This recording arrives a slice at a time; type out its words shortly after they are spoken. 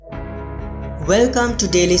Welcome to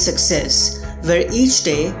Daily Success, where each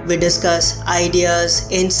day we discuss ideas,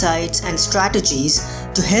 insights, and strategies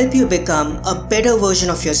to help you become a better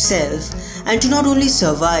version of yourself and to not only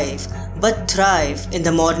survive but thrive in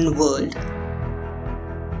the modern world.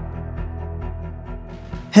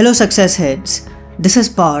 Hello, Success Heads. This is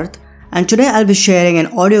Parth, and today I'll be sharing an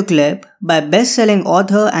audio clip by best-selling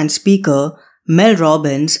author and speaker Mel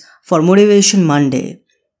Robbins for Motivation Monday.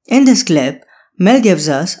 In this clip, Mel gives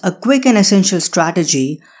us a quick and essential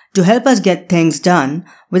strategy to help us get things done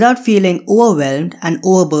without feeling overwhelmed and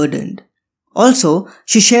overburdened. Also,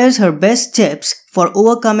 she shares her best tips for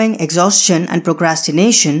overcoming exhaustion and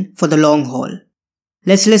procrastination for the long haul.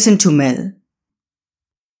 Let's listen to Mel.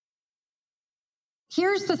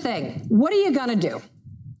 Here's the thing. What are you going to do?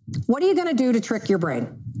 What are you going to do to trick your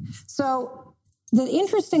brain? So the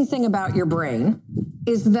interesting thing about your brain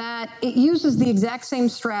is that it uses the exact same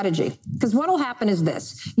strategy. Because what will happen is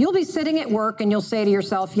this. You'll be sitting at work and you'll say to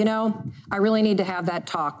yourself, I really need to have that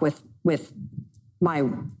talk with my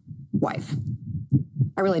wife.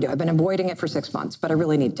 I really do. I've been avoiding it for 6 months, but I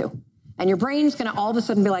really need to. And your brain's going to all of a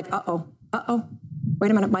sudden be like, wait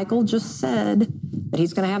a minute, Michael just said that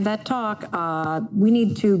he's going to have that talk. We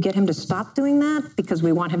need to get him to stop doing that because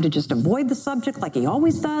we want him to just avoid the subject like he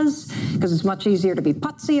always does, because it's much easier to be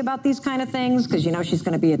putsy about these kind of things because she's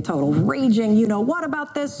going to be a total raging, what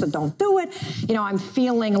about this, so don't do it. I'm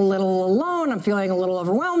feeling a little alone. I'm feeling a little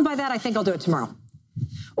overwhelmed by that. I think I'll do it tomorrow.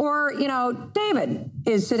 Or, David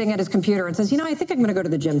is sitting at his computer and says, I think I'm going to go to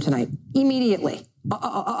the gym tonight. Immediately.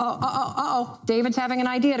 David's having an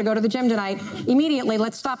idea to go to the gym tonight. Immediately,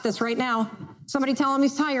 let's stop this right now. Somebody tell him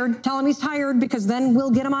he's tired. Tell him he's tired because then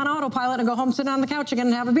we'll get him on autopilot and go home, sit on the couch again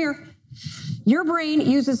and have a beer. Your brain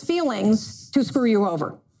uses feelings to screw you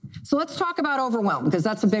over. So let's talk about overwhelm because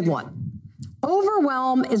that's a big one.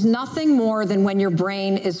 Overwhelm is nothing more than when your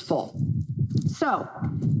brain is full. So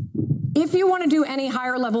if you want to do any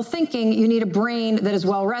higher level thinking, you need a brain that is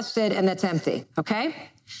well rested and that's empty, okay?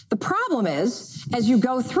 The problem is, as you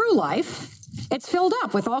go through life, it's filled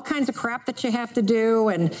up with all kinds of crap that you have to do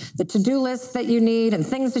and the to-do lists that you need and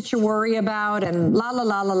things that you worry about and la, la,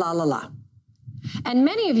 la, la, la, la, la. And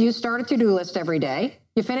many of you start a to-do list every day.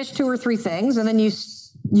 You finish 2 or 3 things and then you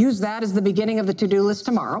use that as the beginning of the to-do list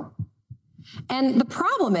tomorrow. And the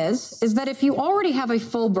problem is that if you already have a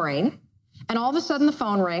full brain, and all of a sudden the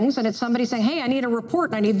phone rings and it's somebody saying, hey, I need a report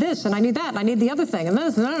and I need this and I need that and I need the other thing and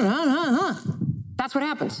this. That's what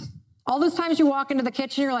happens. All those times you walk into the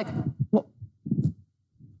kitchen, you're like,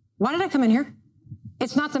 why did I come in here?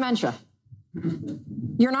 It's not dementia.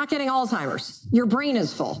 You're not getting Alzheimer's. Your brain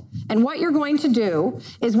is full. And what you're going to do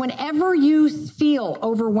is whenever you feel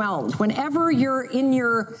overwhelmed, whenever you're in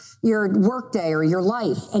your workday or your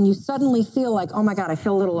life and you suddenly feel like, oh my God, I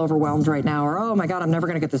feel a little overwhelmed right now, or oh my God, I'm never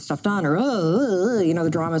going to get this stuff done, or the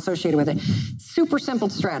drama associated with it. Super simple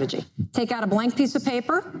strategy. Take out a blank piece of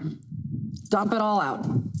paper, dump it all out.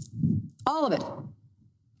 All of it.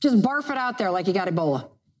 Just barf it out there like you got Ebola.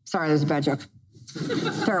 Sorry, that was a bad joke.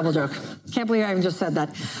 Terrible joke. Can't believe I even just said that.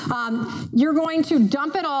 You're going to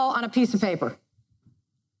dump it all on a piece of paper.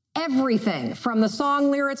 Everything from the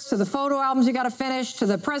song lyrics to the photo albums you got to finish to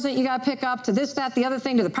the present you got to pick up to this, that, the other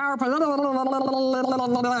thing to the PowerPoint.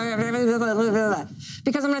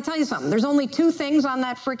 Because I'm going to tell you something. There's only 2 things on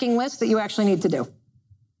that freaking list that you actually need to do.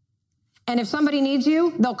 And if somebody needs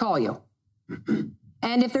you, they'll call you.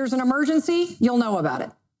 And if there's an emergency, you'll know about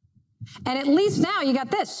it. And at least now you got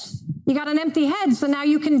this. You got an empty head, so now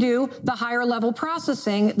you can do the higher level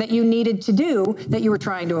processing that you needed to do that you were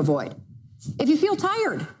trying to avoid. If you feel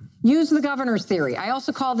tired, use the governor's theory. I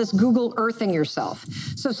also call this Google earthing yourself.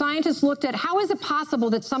 So scientists looked at how is it possible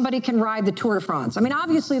that somebody can ride the Tour de France? I mean,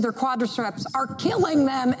 obviously their quadriceps are killing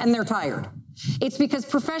them and they're tired. It's because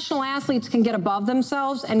professional athletes can get above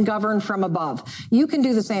themselves and govern from above. You can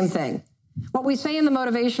do the same thing. What we say in the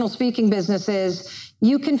motivational speaking business is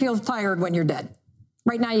you can feel tired when you're dead.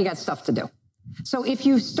 Right now, you got stuff to do. So if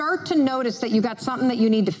you start to notice that you got something that you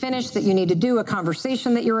need to finish, that you need to do, a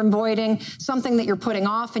conversation that you're avoiding, something that you're putting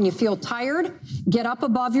off and you feel tired, get up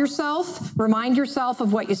above yourself, remind yourself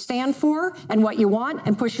of what you stand for and what you want,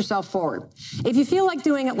 and push yourself forward. If you feel like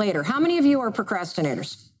doing it later, how many of you are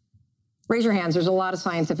procrastinators? Raise your hands. There's a lot of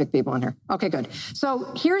scientific people in here. Okay, good.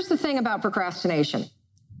 So here's the thing about procrastination.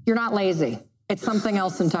 You're not lazy. It's something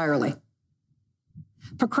else entirely.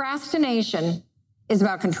 Procrastination is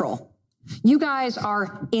about control. You guys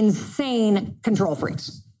are insane control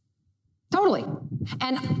freaks. Totally.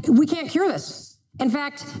 And we can't cure this. In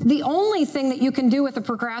fact, the only thing that you can do with a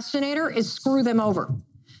procrastinator is screw them over.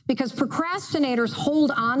 Because procrastinators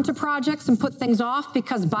hold on to projects and put things off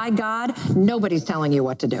because, by God, nobody's telling you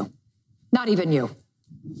what to do. Not even you.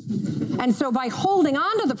 And so by holding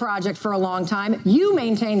on to the project for a long time, you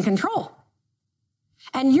maintain control.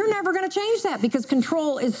 And you're never going to change that because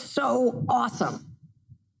control is so awesome.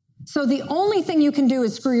 So the only thing you can do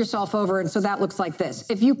is screw yourself over. And so that looks like this.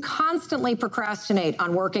 If you constantly procrastinate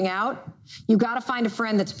on working out, you got to find a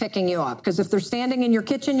friend that's picking you up. Because if they're standing in your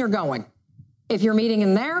kitchen, you're going. If you're meeting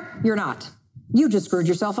in there, you're not. You just screwed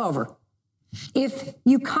yourself over. If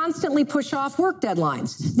you constantly push off work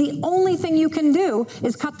deadlines, the only thing you can do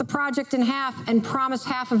is cut the project in half and promise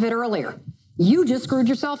half of it earlier. You just screwed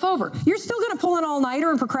yourself over. You're still going to pull an all-nighter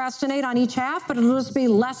and procrastinate on each half, but it'll just be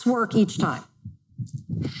less work each time.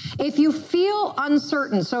 If you feel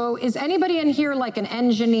uncertain, so is anybody in here like an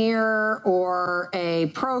engineer or a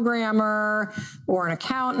programmer or an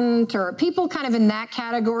accountant, or people kind of in that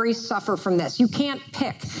category suffer from this? You can't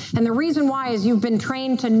pick. And the reason why is you've been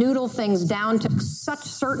trained to noodle things down to such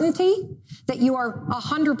certainty that you are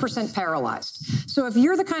 100% paralyzed. So if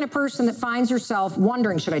you're the kind of person that finds yourself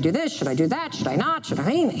wondering, should I do this? Should I do that? Should I not? Should I?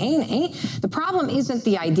 The problem isn't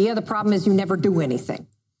the idea. The problem is you never do anything.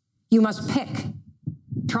 You must pick.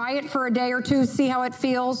 Try it for a day or two, see how it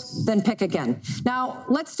feels, then pick again. Now,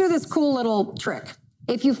 let's do this cool little trick.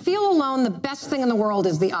 If you feel alone, the best thing in the world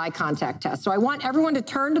is the eye contact test. So I want everyone to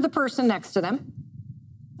turn to the person next to them.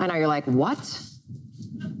 I know you're like, what?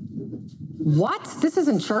 What? This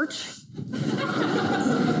isn't church.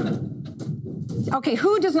 Okay,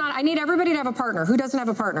 who does not? I need everybody to have a partner. Who doesn't have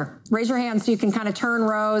a partner? Raise your hand so you can kind of turn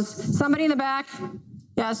rows. Somebody in the back?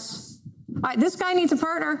 Yes. This guy needs a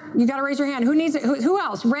partner. You got to raise your hand. Who needs it? Who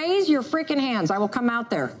else? Raise your freaking hands. I will come out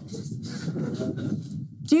there.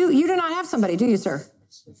 You do not have somebody, do you, sir?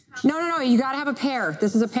 No. You got to have a pair.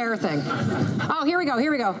 This is a pair thing. Oh, here we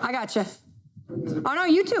go. I got you. Oh, no,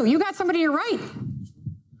 you too. You got somebody to your right.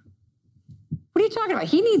 What are you talking about?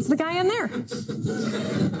 He needs the guy in there.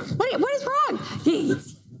 What is wrong?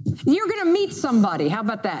 You're going to meet somebody. How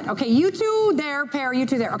about that? Okay, you two there, pair, you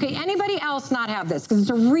two there. Okay, anybody else not have this? Because it's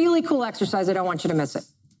a really cool exercise. I don't want you to miss it.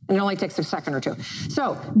 And it only takes a second or two.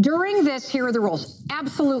 So during this, here are the rules.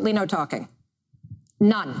 Absolutely no talking.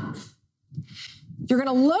 None. You're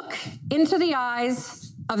going to look into the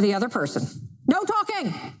eyes of the other person. No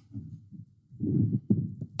talking.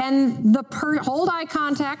 And hold eye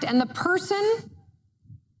contact, and the person...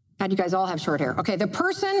 God, you guys all have short hair. Okay, the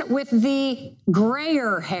person with the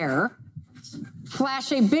grayer hair,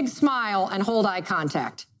 flash a big smile and hold eye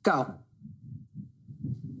contact. Go.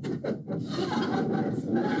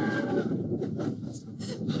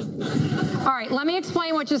 All right, let me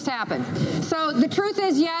explain what just happened. So the truth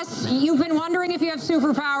is, yes, you've been wondering if you have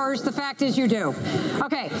superpowers. The fact is you do.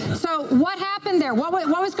 Okay, so what happened there? What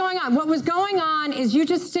was going on? What was going on is you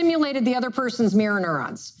just stimulated the other person's mirror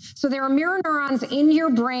neurons. So there are mirror neurons in your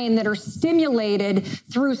brain that are stimulated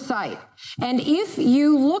through sight. And if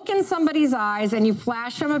you look in somebody's eyes and you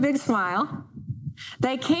flash them a big smile,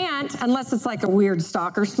 they can't, unless it's like a weird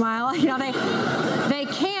stalker smile, they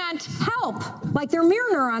can't help. Like their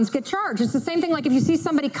mirror neurons get charged. It's the same thing like if you see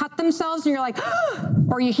somebody cut themselves and you're like,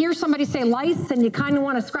 or you hear somebody say lice and you kind of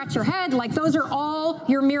want to scratch your head, like those are all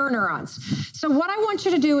your mirror neurons. So what I want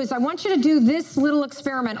you to do is I want you to do this little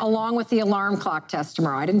experiment along with the alarm clock test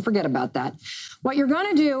tomorrow. I didn't forget about that. What you're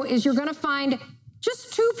going to do is you're going to find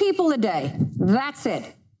just 2 people a day. That's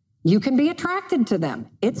it. You can be attracted to them.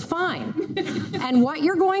 It's fine. And what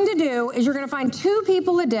you're going to do is you're going to find 2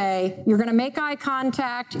 people a day. You're going to make eye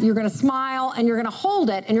contact. You're going to smile and you're going to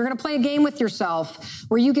hold it. And you're going to play a game with yourself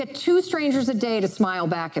where you get 2 strangers a day to smile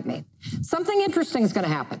back at me. Something interesting is going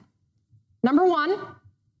to happen. Number 1,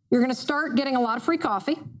 you're going to start getting a lot of free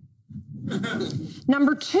coffee.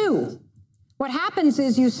 Number 2, what happens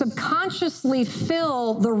is you subconsciously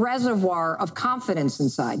fill the reservoir of confidence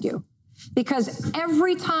inside you. Because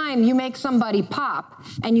every time you make somebody pop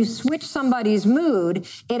and you switch somebody's mood,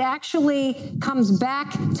 it actually comes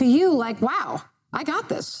back to you like, wow, I got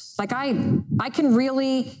this. Like I can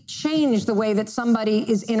really change the way that somebody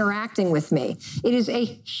is interacting with me. It is a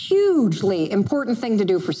hugely important thing to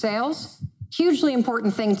do for sales, hugely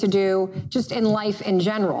important thing to do just in life in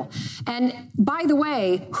general. And by the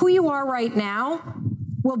way, who you are right now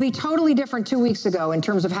will be totally different 2 weeks ago in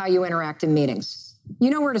terms of how you interact in meetings. You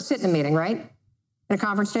know where to sit in a meeting, right? In a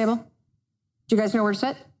conference table? Do you guys know where to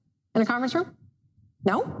sit in a conference room?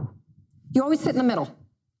 No? You always sit in the middle.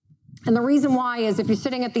 And the reason why is if you're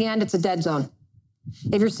sitting at the end, it's a dead zone.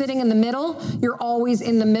 If you're sitting in the middle, you're always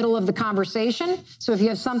in the middle of the conversation. So if you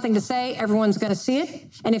have something to say, everyone's going to see it.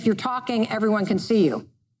 And if you're talking, everyone can see you.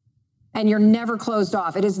 and you're never closed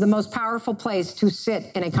off. It is the most powerful place to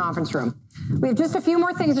sit in a conference room. We have just a few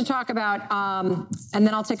more things to talk about, and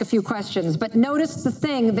then I'll take a few questions. But notice the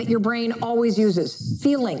thing that your brain always uses,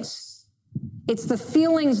 feelings. It's the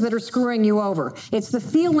feelings that are screwing you over. It's the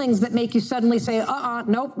feelings that make you suddenly say,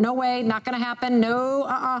 nope, no way, not going to happen, no,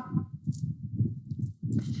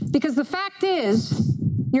 Because the fact is,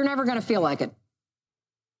 you're never going to feel like it.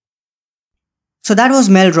 So that was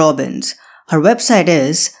Mel Robbins. Her website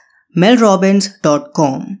is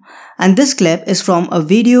melrobbins.com, and this clip is from a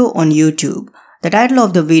video on YouTube. The title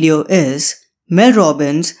of the video is Mel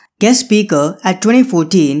Robbins, guest speaker at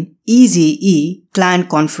 2014 EZE Client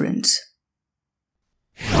Conference.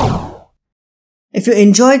 If you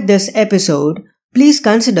enjoyed this episode, please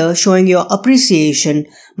consider showing your appreciation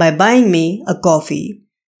by buying me a coffee.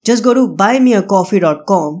 Just go to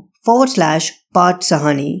buymeacoffee.com/Parth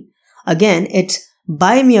Sahani. Again, it's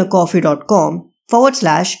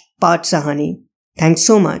buymeacoffee.com/Parth Sahani. Thanks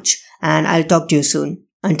so much, and I'll talk to you soon.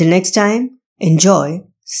 Until next time, enjoy,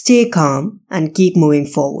 stay calm, and keep moving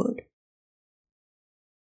forward.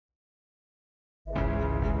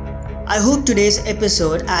 I hope today's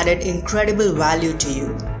episode added incredible value to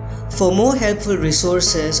you. For more helpful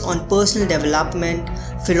resources on personal development,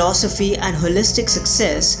 philosophy, and holistic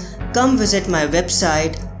success, come visit my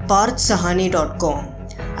website parthsahani.com.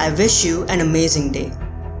 I wish you an amazing day.